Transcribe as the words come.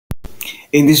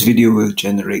In this video, we'll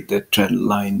generate the trend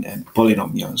line and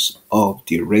polynomials of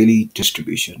the Rayleigh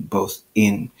distribution, both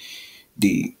in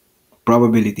the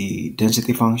probability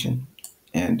density function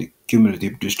and the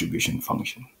cumulative distribution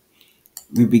function.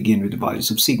 We begin with the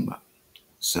values of sigma.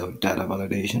 So data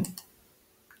validation,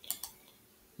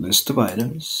 list of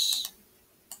items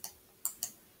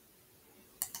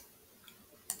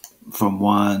from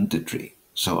 1 to 3.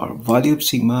 So our value of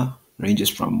sigma ranges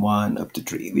from 1 up to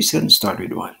 3. We can start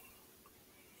with 1.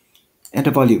 And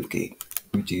the value of k,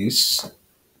 which is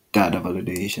data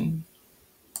validation,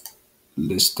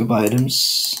 list of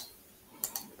items,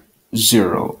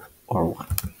 0 or 1.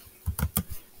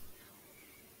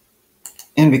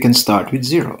 And we can start with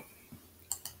 0.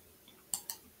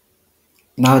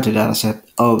 Now the dataset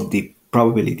of the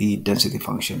probability density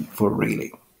function for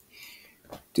Rayleigh.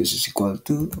 This is equal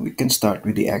to, we can start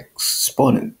with the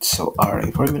exponent. So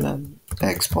array formula,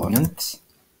 exponent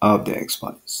of the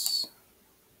exponents.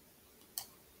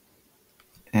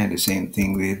 And the same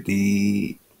thing with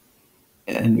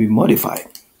and we modify.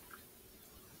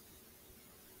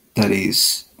 That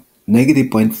is negative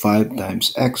 0.5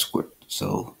 times x squared.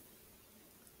 So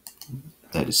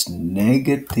that is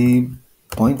negative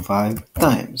 0.5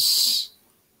 times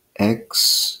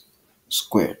x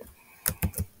squared.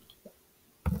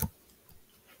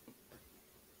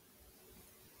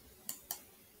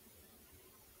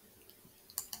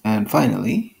 And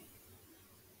finally,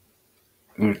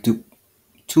 there are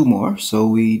two more, so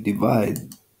we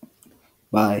divide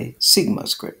by sigma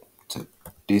squared. So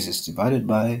this is divided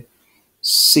by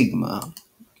sigma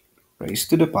raised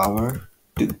to the power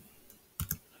 2.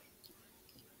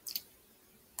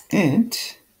 And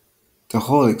the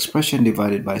whole expression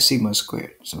divided by sigma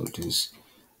squared. So it is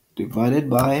divided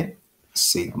by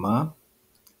sigma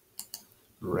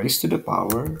raised to the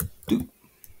power 2.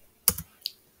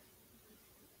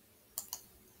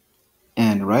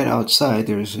 And right outside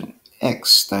there is an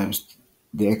x times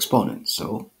the exponent.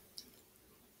 So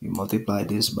you multiply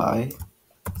this by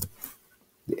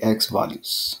the x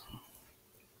values.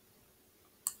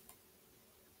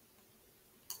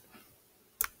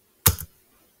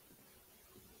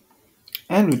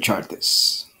 And we chart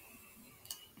this.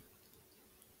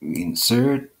 We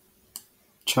insert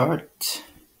chart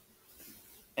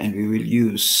and we will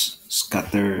use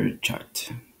scatter chart.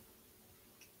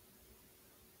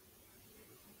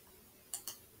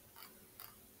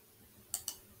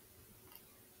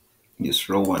 Use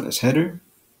row 1 as header.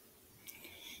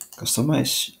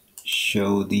 Customize,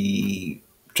 show the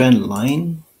trend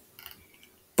line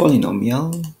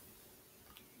polynomial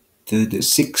to the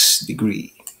 6th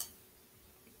degree.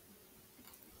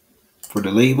 For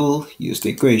the label, use the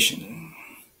equation.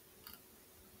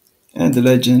 And the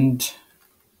legend,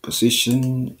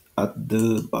 position at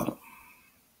the bottom.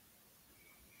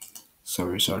 So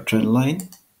here's our trend line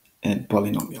and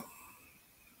polynomial.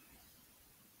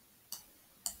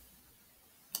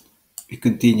 We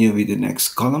continue with the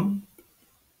next column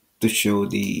to show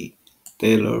the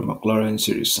Taylor-Maclaurin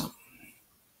Series sum,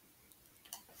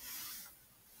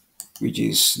 which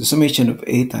is the summation of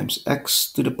a times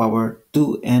x to the power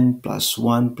 2n plus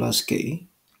 1 plus k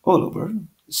all over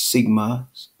sigma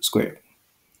squared.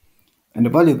 And the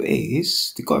value of a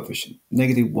is the coefficient,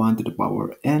 negative 1 to the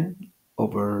power n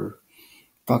over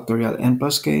factorial n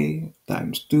plus k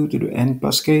times 2 to the n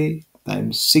plus k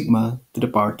times sigma to the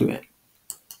power 2n.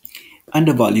 And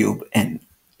the value of n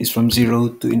is from 0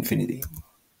 to infinity.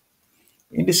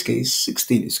 In this case,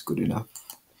 16 is good enough.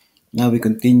 Now we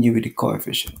continue with the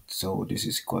coefficient. So this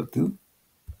is equal to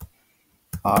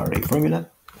array formula.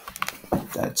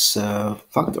 That's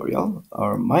factorial,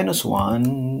 or minus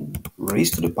 1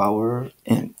 raised to the power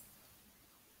n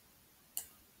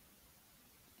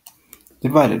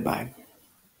divided by.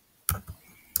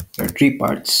 There are 3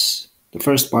 parts. The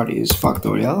first part is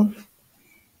factorial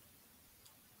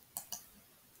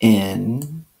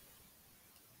n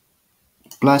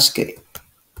plus k.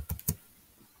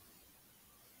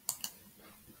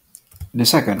 The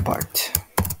second part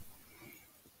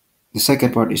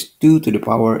is 2 to the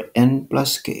power n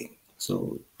plus k.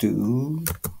 So 2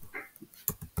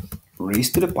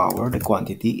 raised to the power the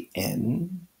quantity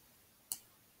n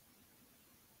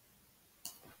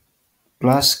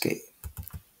plus k.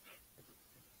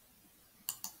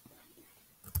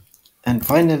 And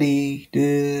finally,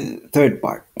 the third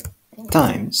part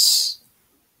times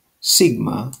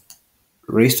sigma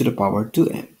raised to the power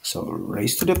 2n. So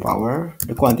raised to the power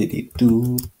the quantity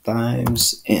 2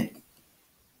 times n.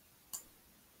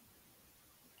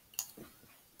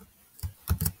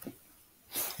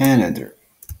 And enter.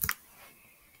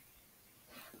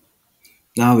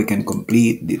 Now we can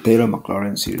complete the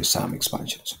Taylor-Maclaurin series sum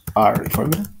expansions. Array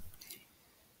formula,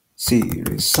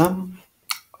 series sum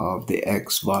of the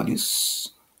x values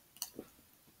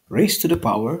raised to the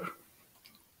power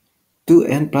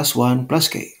 2n plus 1 plus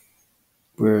k,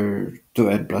 where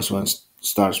 2n plus 1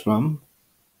 starts from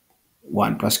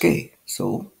 1 plus k.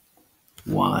 So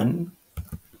 1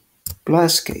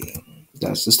 plus k,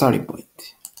 that's the starting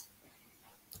point.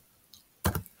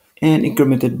 And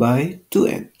incremented by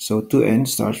 2n. So 2n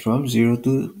starts from 0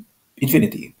 to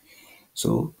infinity.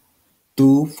 So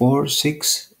 2, 4,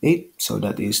 6, 8. So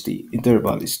that is the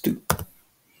interval is 2.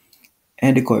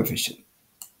 And the coefficient.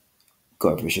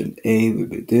 Coefficient A will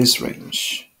be this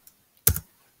range.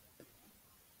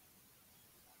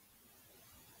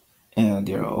 And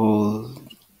they're all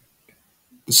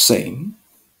the same.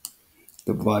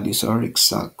 The values are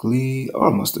exactly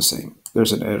almost the same.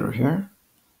 There's an error here,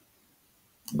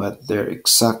 but they're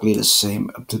exactly the same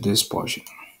up to this portion.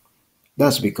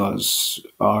 That's because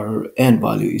our n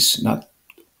value is not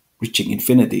reaching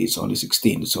infinity, it's only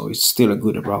 16, so it's still a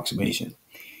good approximation.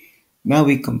 Now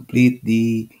we complete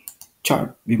the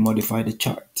chart. We modify the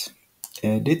chart.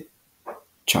 Edit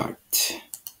chart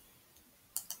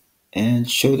and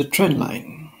show the trend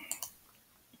line.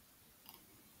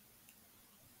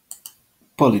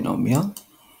 Polynomial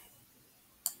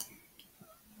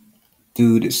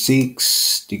to the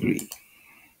 6th degree.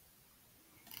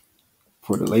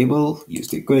 For the label, use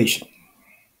the equation.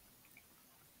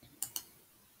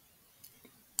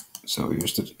 So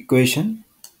here's the equation.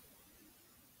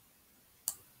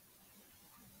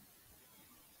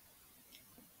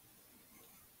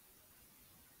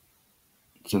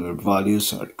 So the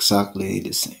values are exactly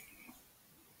the same.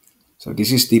 So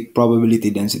this is the probability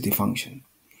density function.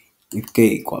 If k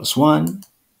equals 1,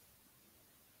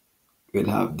 we'll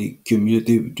have the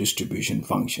cumulative distribution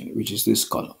function, which is this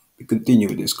column. We continue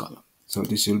with this column. So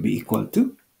this will be equal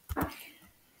to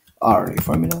array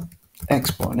formula,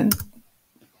 exponent.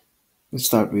 Let's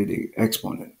start with the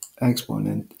exponent.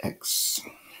 Exponent x.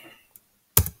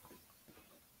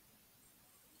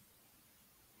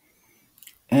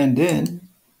 And then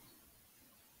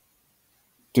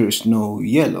there's no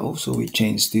yellow, so we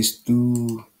change this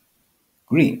to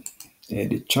green.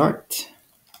 Edit chart.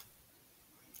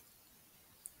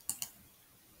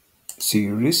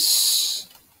 Series.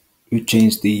 We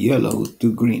change the yellow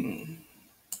to green.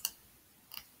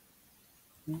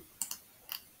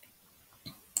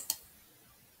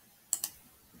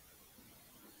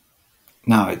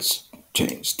 Now it's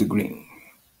changed to green.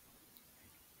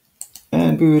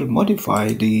 And we will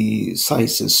modify the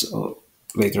sizes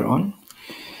later on.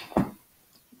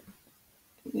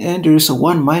 And there is a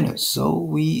 1 minus, so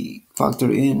we factor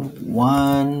in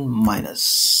 1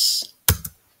 minus.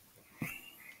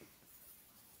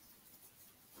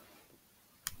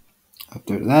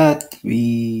 After that,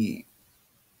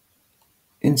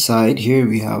 inside here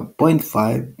we have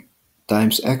 0.5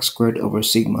 times x squared over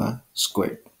sigma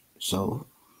squared. So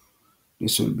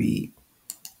this will be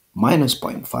minus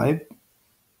 0.5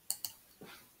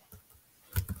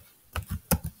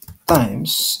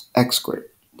 times x squared.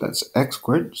 That's x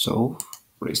squared, so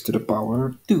raised to the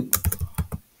power 2.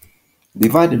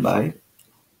 Divided by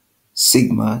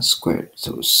sigma squared.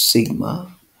 So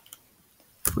sigma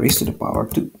raised to the power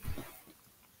 2.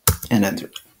 And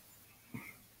enter.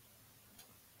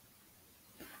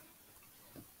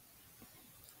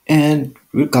 And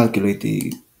we'll calculate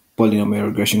the polynomial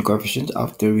regression coefficient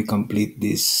after we complete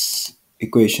this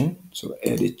equation. So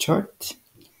edit chart.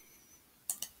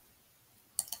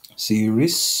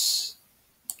 Series,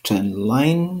 trend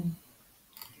line,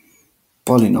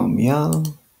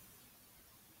 polynomial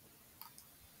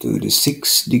to the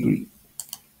 6th degree,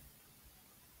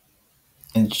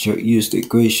 and use the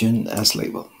equation as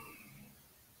label.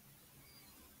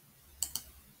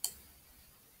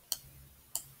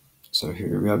 So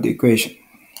here we have the equation.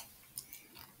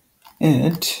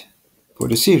 And for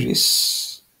the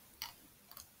series,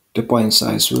 the point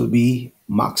size will be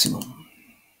maximum,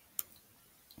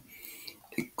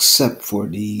 except for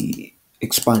the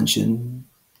expansion,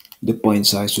 the point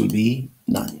size will be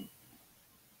none.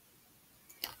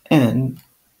 And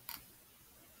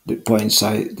the point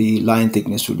size, the line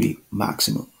thickness will be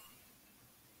maximum.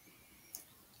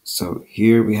 So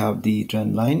here we have the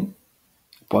trend line,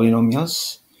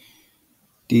 polynomials.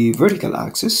 The vertical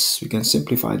axis, we can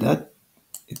simplify that.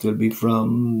 It will be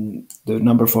from the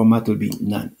number format will be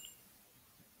none.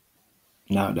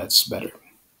 Now that's better.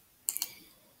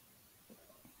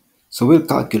 So we'll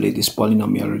calculate this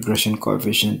polynomial regression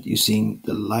coefficient using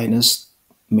the Linus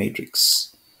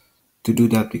matrix. To do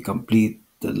that, we complete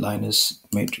the Linus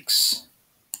matrix,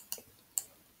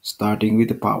 starting with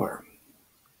the power.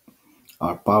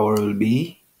 Our power will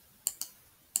be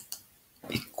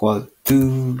equal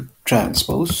to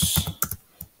transpose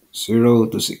 0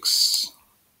 to 6.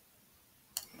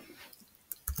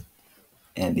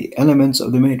 And the elements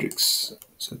of the matrix.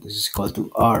 So this is equal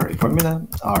to array formula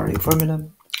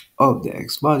of the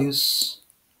x values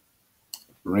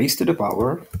raised to the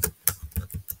power.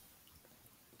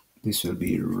 This will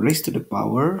be raised to the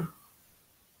power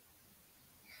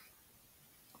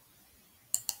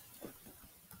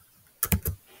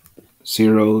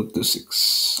 0 to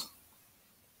 6.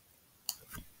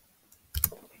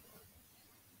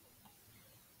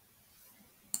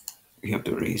 We have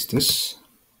to erase this.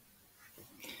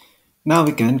 Now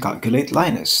we can calculate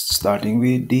Linus, starting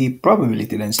with the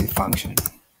probability density function.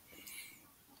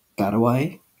 Data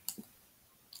y,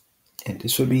 and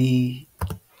this will be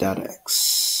data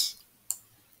x.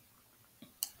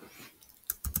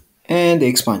 And the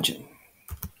expansion,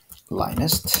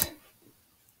 LINEST,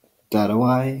 data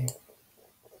y,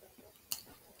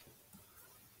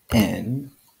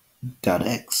 and data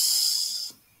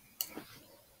x.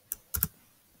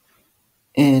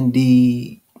 And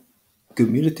the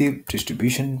cumulative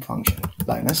distribution function,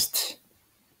 LINEST,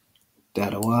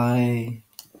 data y,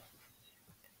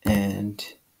 and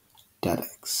data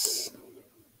x.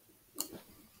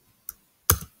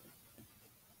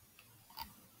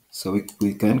 So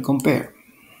we can compare.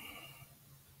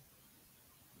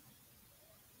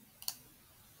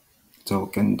 So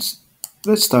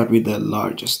let's start with the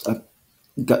largest at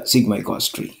sigma equals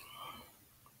 3.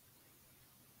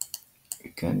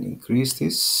 We can increase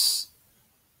this.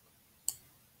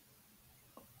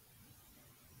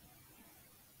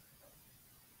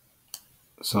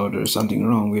 So there's something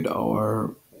wrong with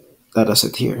our data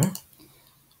set here.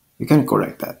 We can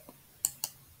correct that.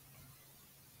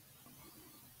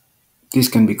 This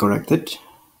can be corrected.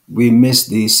 We missed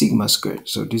the sigma squared.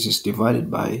 So this is divided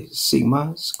by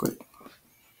sigma squared.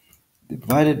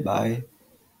 Divided by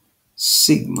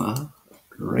sigma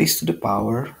raised to the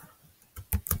power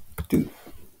 2.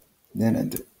 Then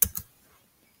enter.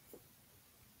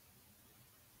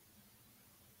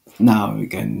 Now they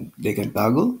can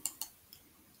toggle.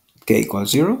 K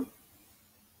equals 0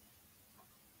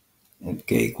 and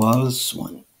k equals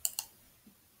 1.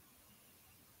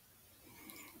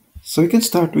 So we can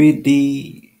start with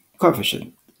the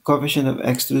coefficient of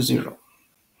x to the 0.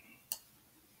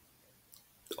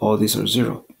 All these are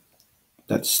 0.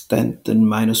 That's 10 to the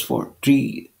minus 4.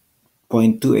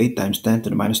 3.28 times 10 to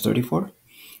the minus 34.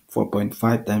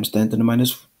 4.5 times 10 to the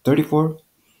minus 34.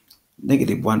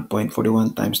 Negative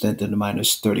 1.41 times 10 to the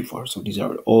minus 34. So these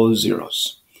are all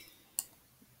zeros.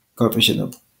 Coefficient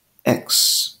of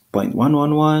x,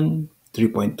 0.111.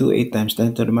 3.28 times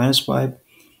 10 to the minus 5.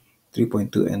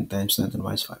 3.2 n times 10 to the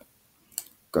minus 5.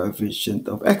 Coefficient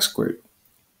of x squared,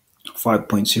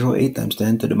 5.08 times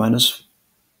 10 to the minus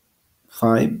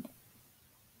 5.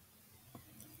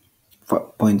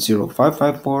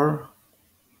 0.0554.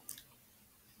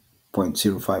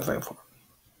 0.0554.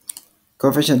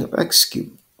 Coefficient of x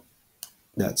cubed,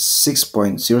 that's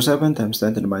 6.07 times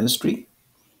 10 to the minus 3.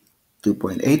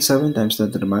 2.87 times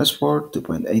 10 to the minus 4.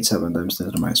 2.87 times 10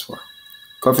 to the minus 4.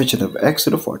 Coefficient of x to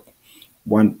the fourth,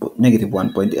 negative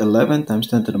 1.11 times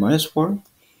 10 to the minus 4.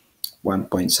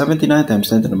 1.79 times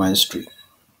 10 to the minus 3.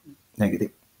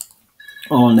 Negative.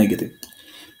 All negative.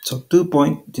 So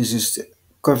this is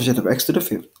coefficient of x to the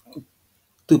fifth.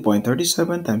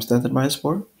 2.37 times 10 to the minus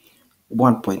 4.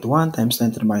 1.1 times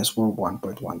 10 to the minus 4.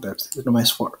 1.1 times 10 to the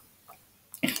minus 4.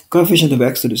 Coefficient of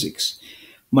x to the 6.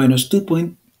 Minus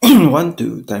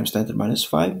 2.12 times 10 to the minus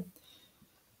 5.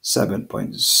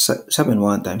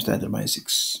 7.71 times 10 to the minus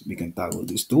 6. We can toggle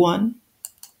this to 1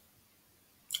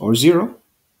 or 0.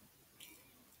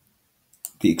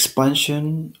 The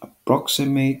expansion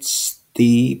approximates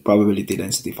the probability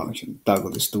density function. Toggle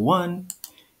this to 1.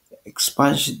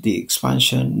 The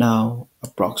expansion now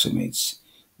approximates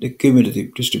the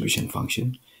cumulative distribution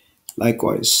function.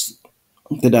 Likewise,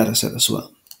 the data set as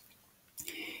well.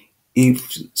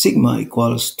 If sigma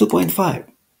equals 2.5,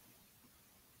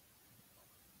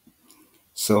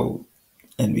 so,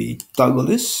 and we toggle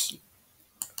this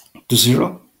to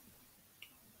 0,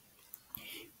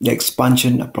 the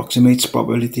expansion approximates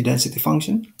probability density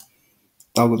function.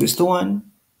 Toggle this to 1.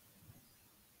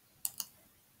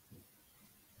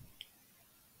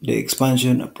 The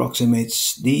expansion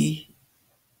approximates the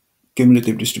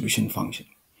cumulative distribution function.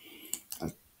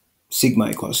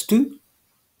 Sigma equals 2.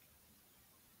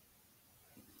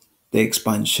 The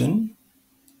expansion,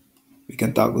 we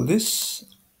can toggle this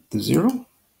to 0.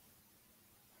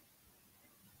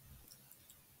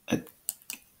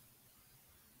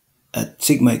 At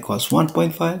sigma equals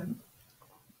 1.5.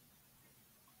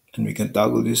 And we can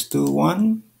toggle this to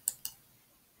 1.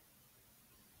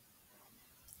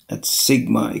 at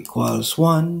sigma equals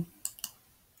 1,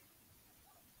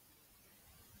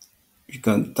 you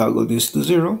can toggle this to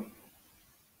 0.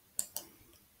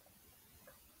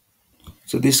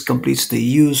 So this completes the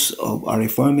use of array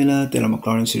formula, Taylor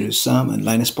Maclaurin series sum, and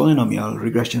Linus polynomial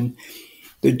regression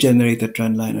to generate the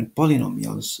trend line and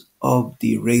polynomials of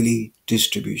the Rayleigh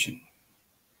distribution.